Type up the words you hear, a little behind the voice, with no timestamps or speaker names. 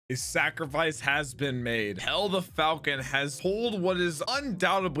A sacrifice has been made. Hell the Falcon has pulled what is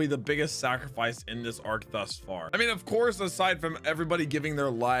undoubtedly the biggest sacrifice in this arc thus far. I mean, of course, aside from everybody giving their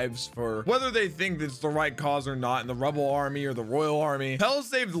lives for whether they think it's the right cause or not in the Rebel Army or the Royal Army, Hell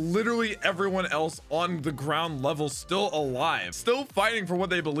saved literally everyone else on the ground level still alive, still fighting for what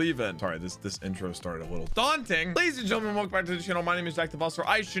they believe in. Sorry, this intro started a little daunting. Ladies and gentlemen, welcome back to the channel. My name is JackTheBus, or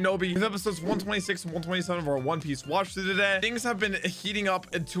ishinobi, with episodes 126 and 127 of our One Piece watch through today. Things have been heating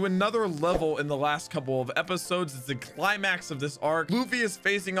up to another level in the last couple of episodes. It's the climax of this arc. Luffy is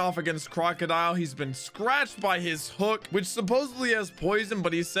facing off against Crocodile. He's been scratched by his hook, which supposedly has poison,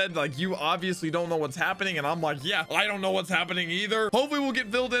 but he said, like, you obviously don't know what's happening. And I'm like, yeah, I don't know what's happening either. Hopefully we'll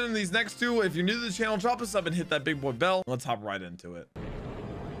get filled in these next two. If you're new to the channel, drop a sub and hit that big boy bell. Let's hop right into it.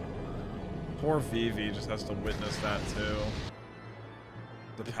 Poor Vivi just has to witness that too.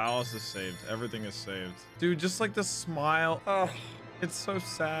 The palace is saved. Everything is saved. Dude, just like the smile. Oh, it's so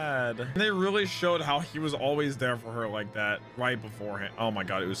sad. And they really showed how he was always there for her like that right beforehand. Oh my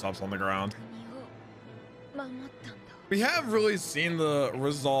god, Usopp's on the ground. We have really seen the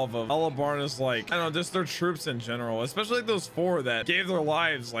resolve of Alabarna's, like, I don't know, just their troops in general, especially like those four that gave their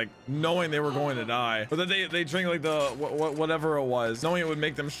lives, like, knowing they were going to die, but that they drink like the whatever it was, knowing it would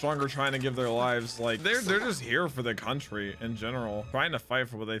make them stronger, trying to give their lives. Like, they're just here for the country in general, trying to fight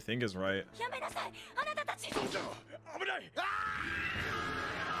for what they think is right.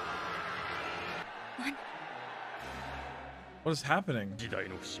 What is happening?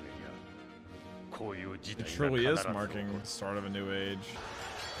 It truly is marking the start of a new age.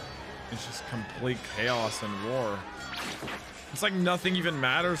 It's just complete chaos and war. It's like nothing even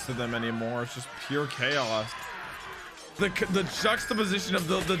matters to them anymore. It's just pure chaos. The juxtaposition of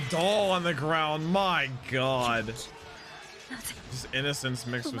the doll on the ground, my god. Just innocence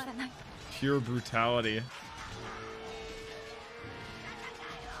mixed with pure brutality.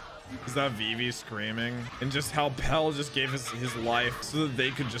 Is that Vivi screaming? And just how Pell just gave his life so that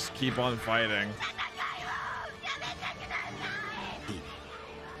they could just keep on fighting.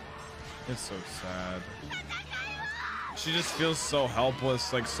 It's so sad. She just feels so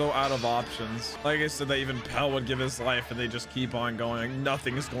helpless, like so out of options. Like I said, that even Pell would give his life and they just keep on going. Like,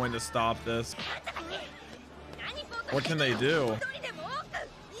 nothing is going to stop this. What can they do?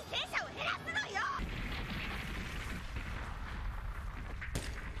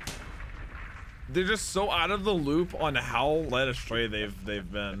 They're just so out of the loop on how led astray they've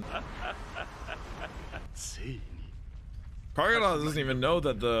been. Crocodile doesn't even know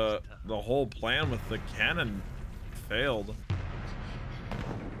that the whole plan with the cannon failed.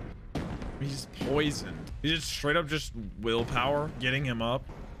 He's poisoned. He's just straight up just willpower getting him up.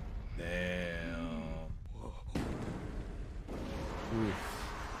 Damn. Oof.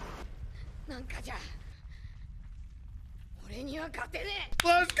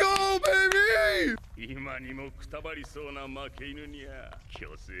 Let's go, baby!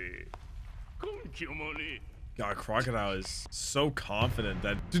 God, Crocodile is so confident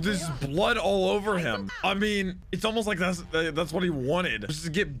that, dude, there's blood all over him. I mean, it's almost like that's what he wanted, just to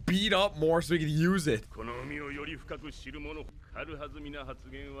get beat up more so he could use it.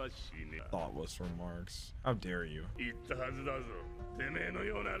 Thoughtless remarks. How dare you?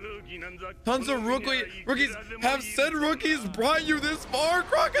 Tons of rookies have said rookies brought you this far,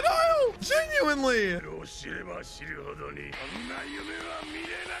 Crocodile. Genuinely.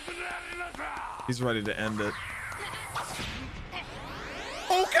 He's ready to end it.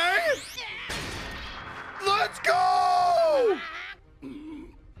 Okay. Let's go.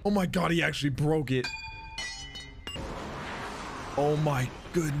 Oh my god, he actually broke it. Oh my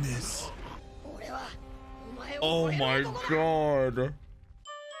goodness. Oh my god.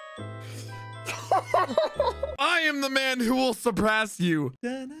 I am the man who will surpass you.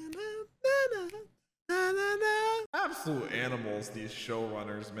 Absolute animals, these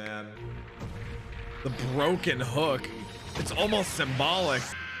showrunners, man. The broken hook. It's almost symbolic.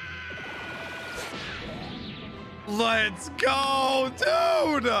 Let's go,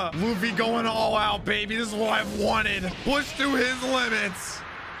 dude. Luffy going all out, baby. This is what I've wanted. Push to his limits.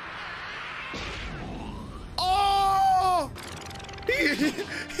 Oh!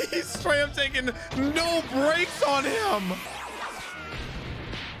 He's straight up taking no breaks on him.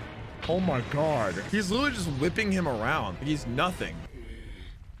 Oh my god. He's literally just whipping him around. He's nothing.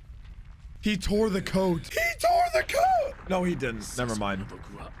 He tore the coat. He tore the coat. No, he didn't. Never mind.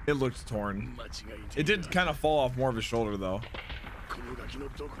 It looked torn. It did kind of fall off more of his shoulder, though.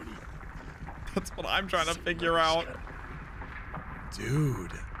 That's what I'm trying to figure out.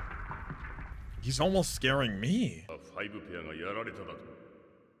 Dude. He's almost scaring me.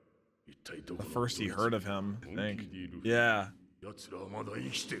 The first he heard of him, I think. Yeah.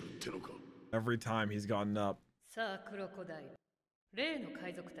 Every time he's gotten up. さあ、クロコダイル。例の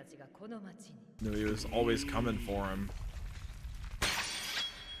海賊たちがこの町に。 Knew he was always coming for him.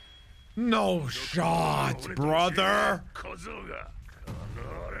 No shot, brother!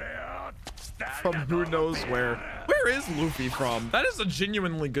 From who knows where. Where is Luffy from? That is a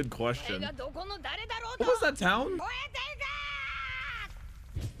genuinely good question. What was that town?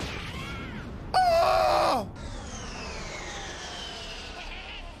 Oh!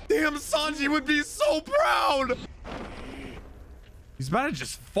 Damn, Sanji would be so proud! He's about to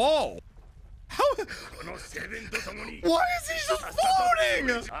just fall. How? Why is he just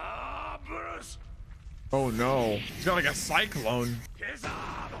floating? Oh no. He's got like a cyclone.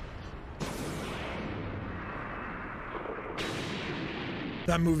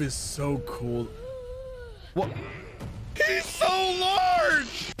 That move is so cool. What? He's so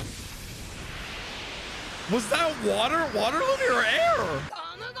large! Was that water? Water, Luffy, or air?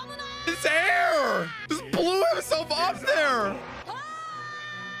 It's air! Just blew himself up there!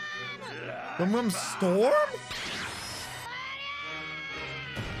 Gum Storm?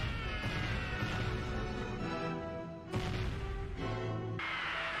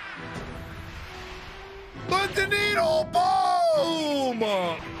 Let the needle boom!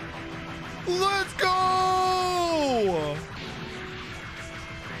 Let's go!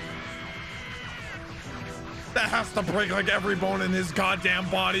 That has to break like every bone in his goddamn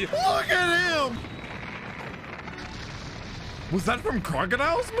body. Look at him! Was that from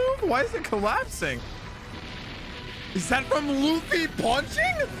Crocodile's move? Why is it collapsing? Is that from Luffy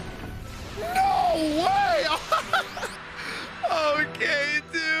punching? No way! Okay,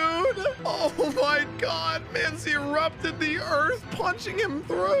 dude. Oh my god, man's erupted the earth, punching him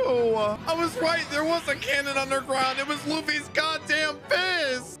through. I was right, there was a cannon underground. It was Luffy's goddamn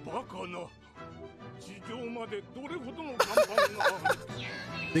fist.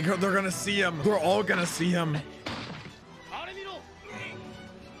 They're gonna see him. They're all gonna see him.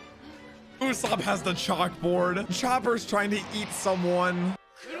 Usopp has the chalkboard. Chopper's trying to eat someone.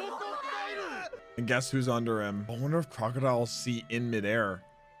 And guess who's under him? I wonder if Crocodile will see in midair.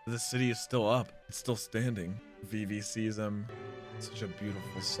 The city is still up. It's still standing. Vivi sees him. Such a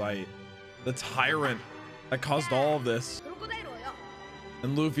beautiful sight. The tyrant that caused all of this.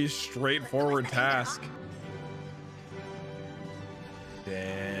 And Luffy's straightforward task.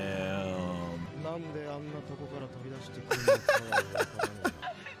 Damn.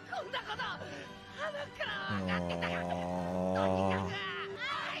 Aww.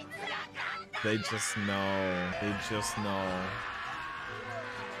 They just know. They just know.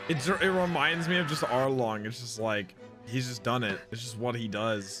 It reminds me of just Arlong. It's just like, he's just done it. It's just what he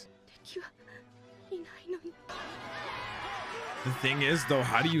does. The thing is, though,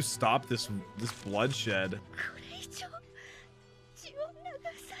 how do you stop this bloodshed?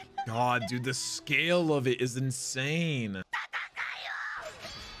 God, dude, the scale of it is insane.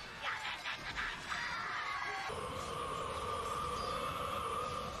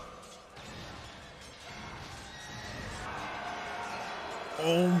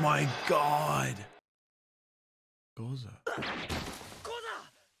 Oh my god. Goza.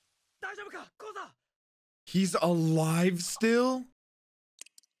 He's alive still?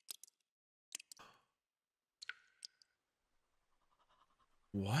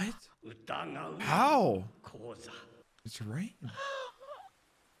 What? How? It's rain.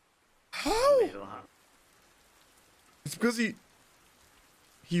 How? It's because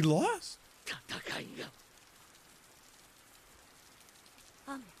he lost.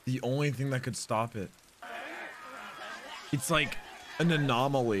 The only thing that could stop it. It's like an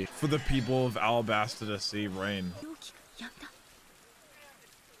anomaly for the people of Alabasta to see rain.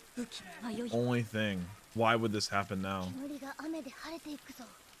 Only thing. Why would this happen now?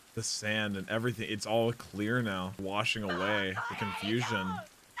 The sand and everything, it's all clear now, washing away the confusion.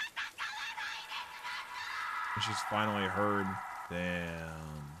 And she's finally heard.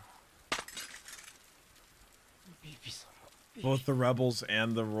 Damn. Both the rebels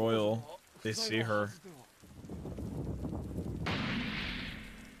and the royal, they see her.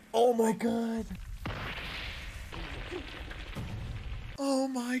 Oh my god. Oh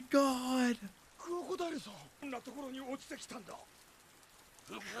my god.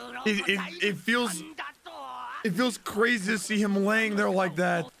 It feels crazy to see him laying there like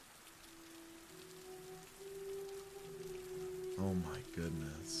that. Oh my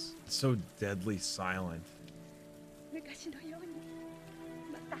goodness. It's so deadly silent.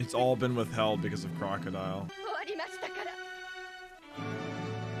 It's all been withheld because of Crocodile.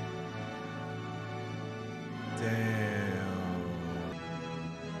 Damn.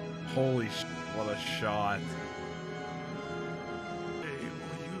 Holy sh! What a shot.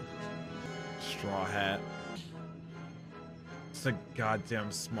 straw hat. It's a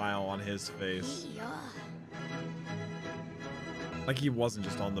goddamn smile on his face. Like he wasn't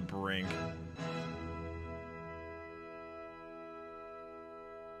just on the brink.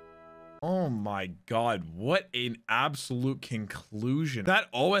 Oh my god, what an absolute conclusion. That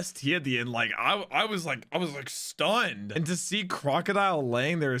OST at the end, like I was like stunned. And to see Crocodile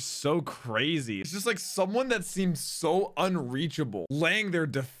laying there is so crazy. It's just like someone that seems so unreachable laying there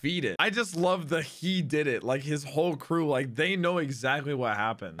defeated. I just love that he did it. Like his whole crew, like they know exactly what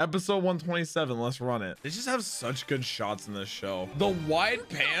happened. Episode 127, let's run it. They just have such good shots in this show. The wide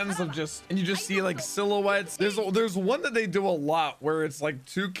pans of just, and you just see like silhouettes. There's one that they do a lot where it's like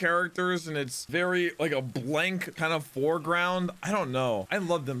two characters and it's very like a blank kind of foreground. I don't know. I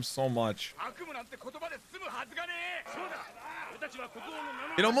love them so much.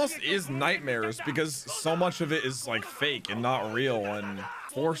 It almost is nightmares because so much of it is like fake and not real and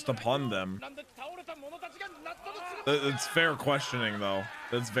forced upon them. It's fair questioning though.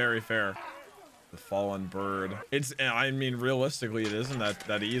 That's very fair. The fallen bird. I mean, realistically, it isn't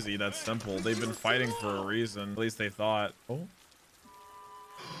that easy, that simple. They've been fighting for a reason. At least they thought. Oh.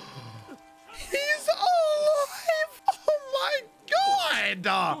 He's alive! Oh my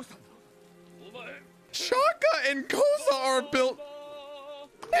god! Shaka and Koza are built.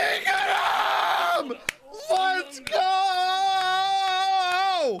 Look at him! Let's go!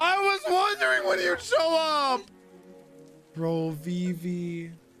 I was wondering when you'd show up. Bro,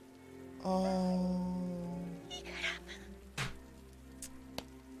 Vivi. Oh.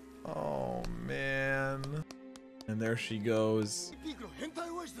 Oh man. And there she goes.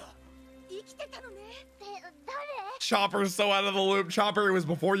 Chopper's so out of the loop. Chopper, it was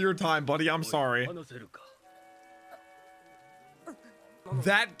before your time, buddy. I'm sorry.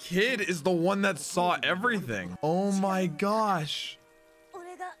 That kid is the one that saw everything. Oh my gosh.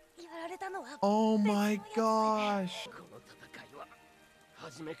 Oh my gosh.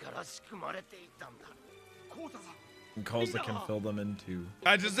 And Koza can fill them in too.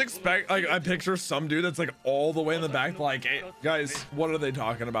 I just expect, like, I picture some dude that's like all the way in the back, like, hey, guys, what are they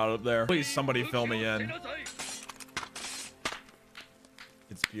talking about up there? Please, somebody fill me in.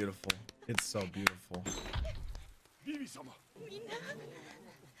 It's beautiful. It's so beautiful.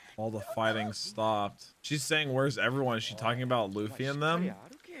 All the fighting stopped. She's saying, where's everyone? Is she talking about Luffy and them?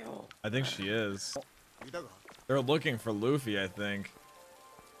 I think she is. They're looking for Luffy, I think.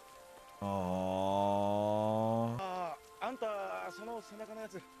 Aww.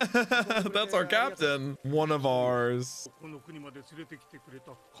 That's our captain. One of ours.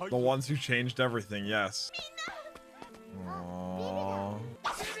 The ones who changed everything, yes. Aww.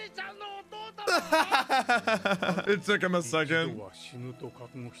 It took him a second.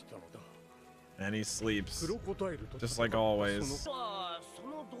 And he sleeps. Just like always.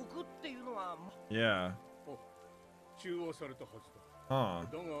 Yeah. Huh.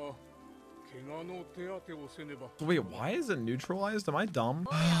 Wait, why is it neutralized? Am I dumb?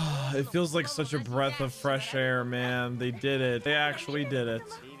 It feels like such a breath of fresh air, man. They did it. They actually did it.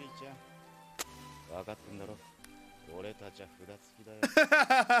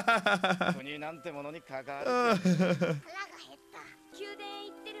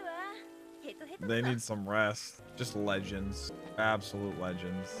 They need some rest. Just legends. Absolute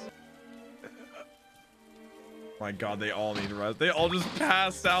legends. My god, they all need rest. They all just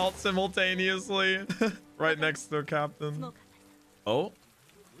passed out simultaneously. Right next to their captain. Oh.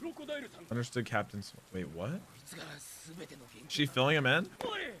 Understood, Captain. Wait, what? She filling him in?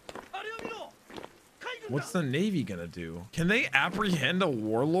 What's the Navy gonna do? Can they apprehend a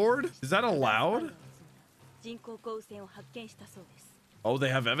warlord? Is that allowed? Oh, they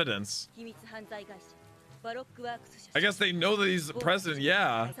have evidence. I guess they know that he's president,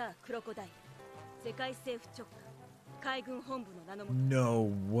 yeah.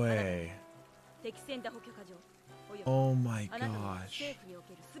 No way. Oh my gosh.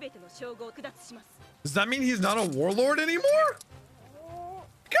 Does that mean he's not a warlord anymore?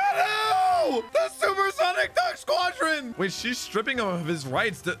 Kano! The Supersonic Duck Squadron! Wait, she's stripping him of his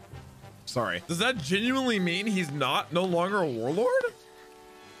rights to... Sorry. Does that genuinely mean he's no longer a warlord?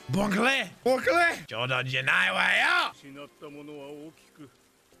 Bonkle! Bonkle! Jodan Janai Waya!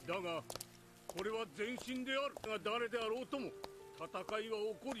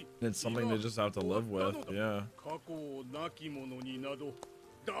 It's something they just have to live with, yeah.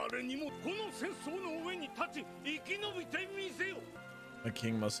 A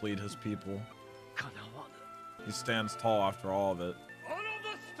king must lead his people. He stands tall after all of it.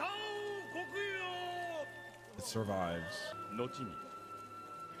 It survives.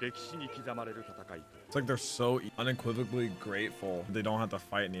 It's like they're so unequivocally grateful they don't have to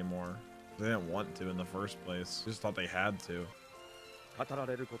fight anymore. They didn't want to in the first place. Just thought they had to.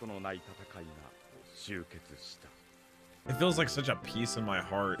 It feels like such a peace in my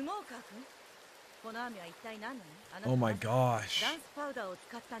heart. Oh my gosh.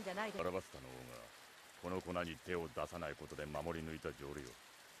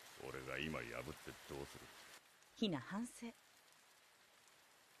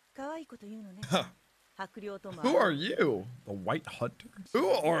 Huh. Who are you? The White Hunter? Who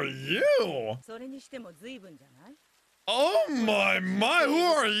are you? Oh my, who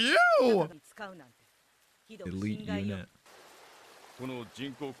are you? Elite unit.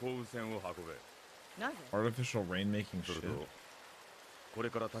 Artificial rain-making ship. Oh.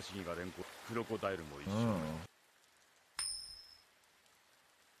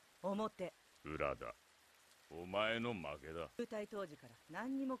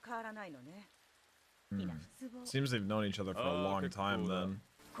 Seems they've known each other for a long time then.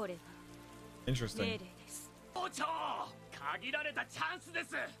 Interesting.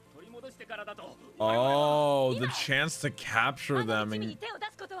 Oh, the chance to capture them and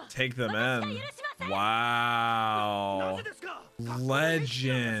take them in. Wow.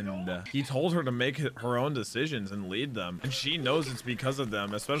 Legend. He told her to make her own decisions and lead them. And she knows it's because of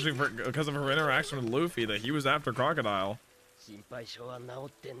them, especially because of her interaction with Luffy that he was after Crocodile.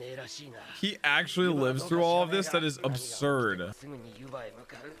 He actually lives through all of this? That is absurd.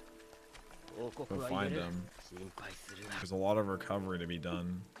 Go find him. There's a lot of recovery to be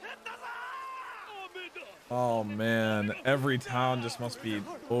done. Oh man, every town just must be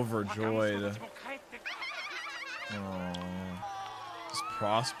overjoyed. Oh, it's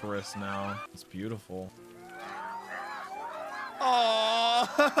prosperous now. It's beautiful.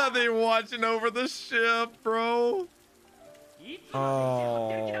 Oh, they watching over the ship, bro.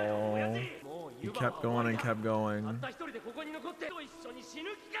 Oh, he kept going and kept going.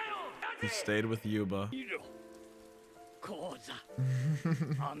 He stayed with Yuba.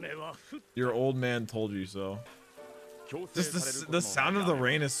 Your old man told you so. Just the sound of the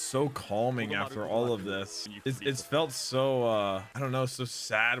rain is so calming after all of this. It's felt so, I don't know, so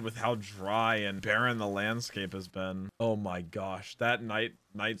sad with how dry and barren the landscape has been. Oh my gosh, that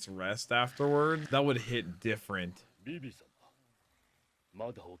night's rest afterward, that would hit different.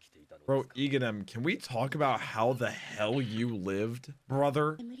 Bro, Iganem, can we talk about how the hell you lived,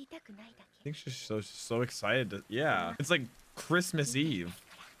 brother? I think she's so excited to, yeah. It's like Christmas Eve.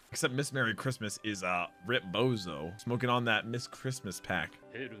 Except Miss Merry Christmas is Rip Bozo, smoking on that Miss Christmas pack.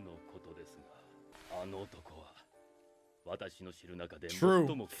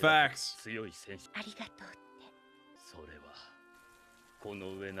 True. Facts.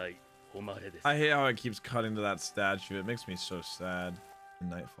 I hate how it keeps cutting to that statue. It makes me so sad. The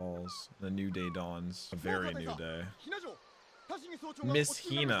night falls. The new day dawns. A very new day. Miss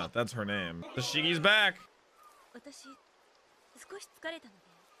Hina, that's her name. The Shigi's back.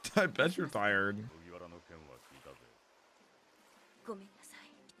 I bet you're tired.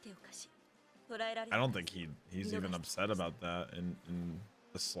 I don't think he's even upset about that in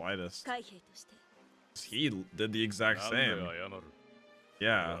the slightest. He did the exact same.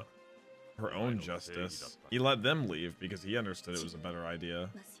 Yeah. Her own justice. He let them leave because he understood it was a better idea.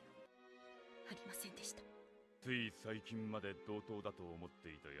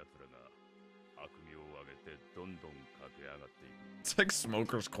 It's like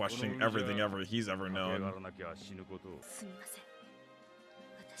Smoker's questioning everything he's ever known.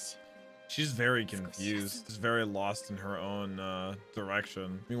 She's very confused. She's very lost in her own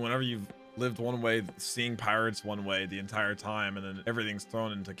direction. I mean, whenever you've lived one way, seeing pirates one way the entire time, and then everything's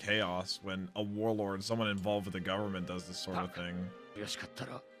thrown into chaos when a warlord, someone involved with the government, does this sort of thing.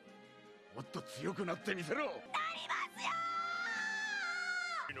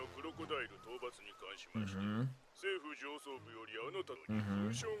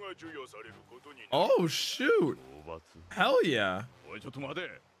 Oh shoot! Hell yeah!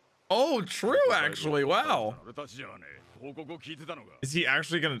 Oh, true, actually. Wow. Is he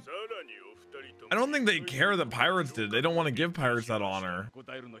actually gonna... I don't think they care that pirates did. They don't want to give pirates that honor.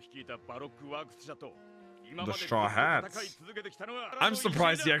 The Straw Hats. I'm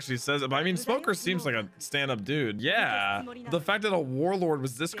surprised he actually says it, but I mean, Smoker seems like a stand-up dude. Yeah. The fact that a warlord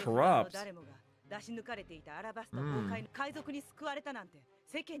was this corrupt.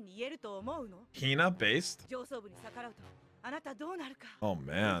 Hina based? Oh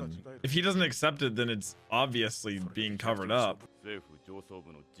man. If he doesn't accept it, then it's obviously being covered up.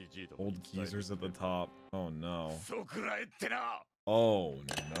 Old geezers at the top. Oh no. Oh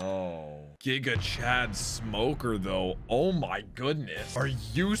no. Giga Chad Smoker though. Oh my goodness. Are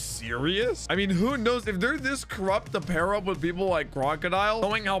you serious? I mean, who knows if they're this corrupt to pair up with people like Crocodile,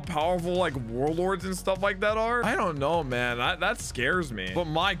 knowing how powerful like warlords and stuff like that are? I don't know, man. That scares me. But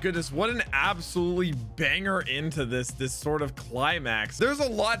my goodness, what an absolutely banger into this sort of climax. There's a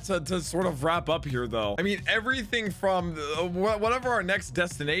lot to sort of wrap up here though. I mean, everything from whatever our next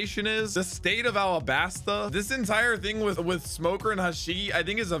destination is, the state of Alabasta, this entire thing with Smoker and Hashigi, I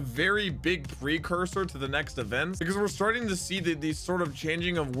think is a very big precursor to the next events, because we're starting to see these sort of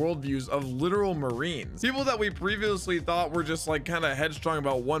changing of worldviews of literal Marines, people that we previously thought were just like kind of headstrong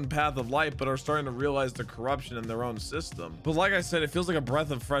about one path of life, but are starting to realize the corruption in their own system. But like I said, it feels like a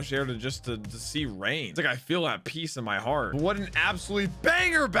breath of fresh air to see rain. It's like I feel at peace in my heart. But what an absolutely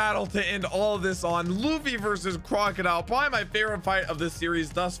banger battle to end all of this on. Luffy versus Crocodile, probably my favorite fight of this series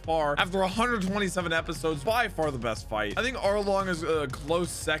thus far. After 127 episodes, by far the best fight. I think Arlong is a close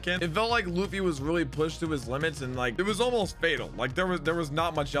second. It felt like Luffy was really pushed to his limits, and like it was almost fatal. Like there was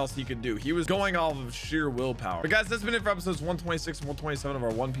not much else he could do. He was going off of sheer willpower. But guys, that's been it for episodes 126 and 127 of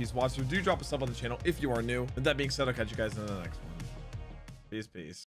our One Piece watch. So do drop a sub on the channel if you are new. With that being said, I'll catch you guys in the next one. Peace.